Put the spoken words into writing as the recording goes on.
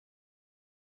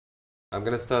I'm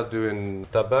going to start doing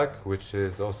Mutabbaq, which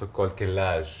is also called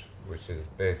collage, which is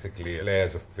basically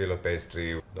layers of filo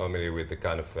pastry, normally with the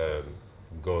kind of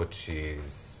goat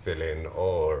cheese filling,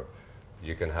 or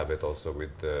you can have it also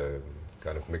with the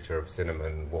kind of mixture of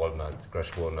cinnamon, walnuts,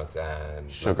 crushed walnuts, and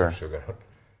sugar. Lots of sugar.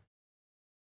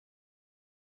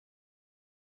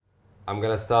 I'm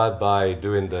going to start by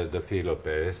doing the filo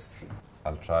paste.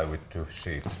 I'll try with 2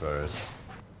 sheets first.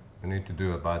 You need to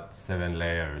do about 7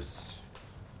 layers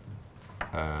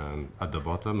at the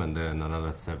bottom and then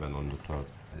another 7 on the top.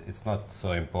 It's not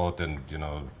so important, you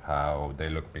know, how they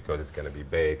look because it's going to be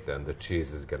baked and the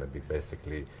cheese is going to be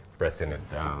basically pressing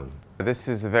it down. This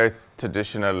is a very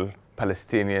traditional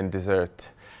Palestinian dessert.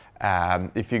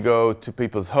 If you go to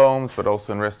people's homes, but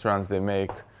also in restaurants, they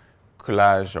make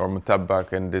collage or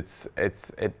mutabbaq, and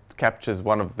it captures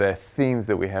one of the themes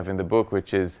that we have in the book,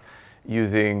 which is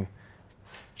using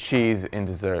cheese in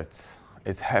desserts.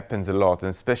 It happens a lot,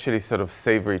 and especially sort of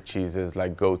savory cheeses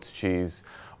like goat's cheese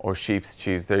or sheep's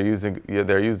cheese. They're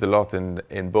used a lot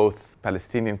in both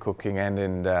Palestinian cooking and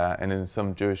in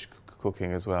some Jewish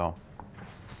cooking as well.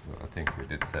 I think we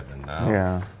did 7 now.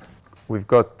 Yeah, we've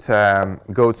got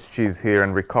goat's cheese here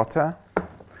and ricotta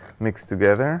mixed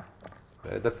together.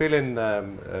 The filling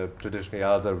traditionally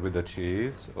either with the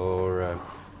cheese or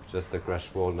just the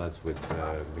crushed walnuts with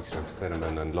a mixture of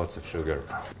cinnamon and lots of sugar.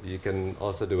 You can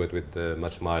also do it with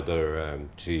much milder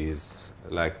cheese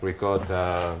like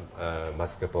ricotta,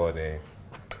 mascarpone.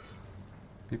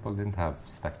 People didn't have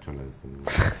spatulas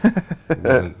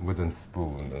and wooden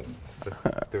spoons. Just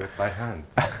do it by hand.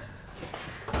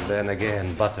 And then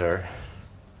again, butter.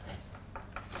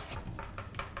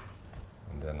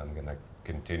 And then I'm gonna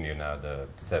continue now the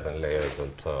 7 layers on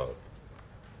top.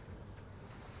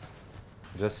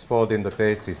 Just fold in the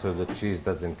pastry so the cheese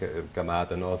doesn't come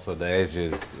out, and also the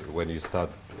edges, when you start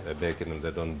baking them,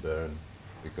 they don't burn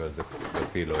because the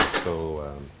filo is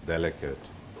so delicate.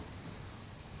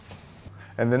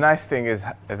 And the nice thing is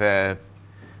the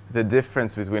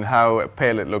difference between how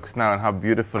pale it looks now and how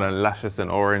beautiful and luscious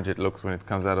and orange it looks when it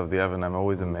comes out of the oven. I'm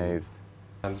always amazed.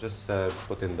 I'm just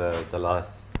putting the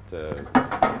last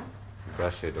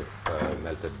brush of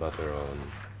melted butter on.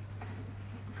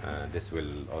 This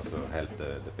will also help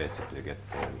the pastry to get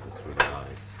this really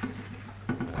nice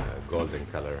golden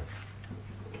color.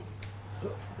 So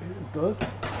here it goes.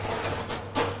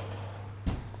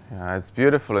 Yeah, it's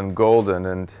beautiful and golden,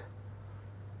 and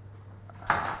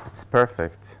it's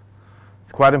perfect.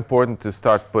 It's quite important to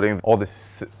start putting all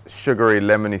this sugary,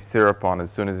 lemony syrup on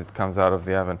as soon as it comes out of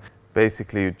the oven.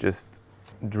 Basically, you just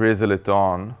drizzle it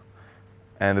on,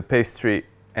 and the pastry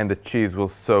and the cheese will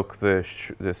soak the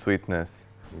sweetness.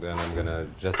 Then I'm gonna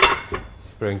just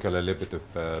sprinkle a little bit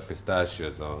of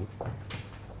pistachios on,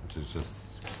 which is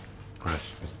just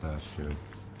fresh pistachio.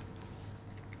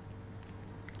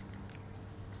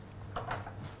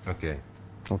 Okay.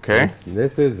 Okay.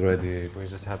 This is ready. We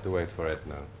just have to wait for it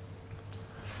now.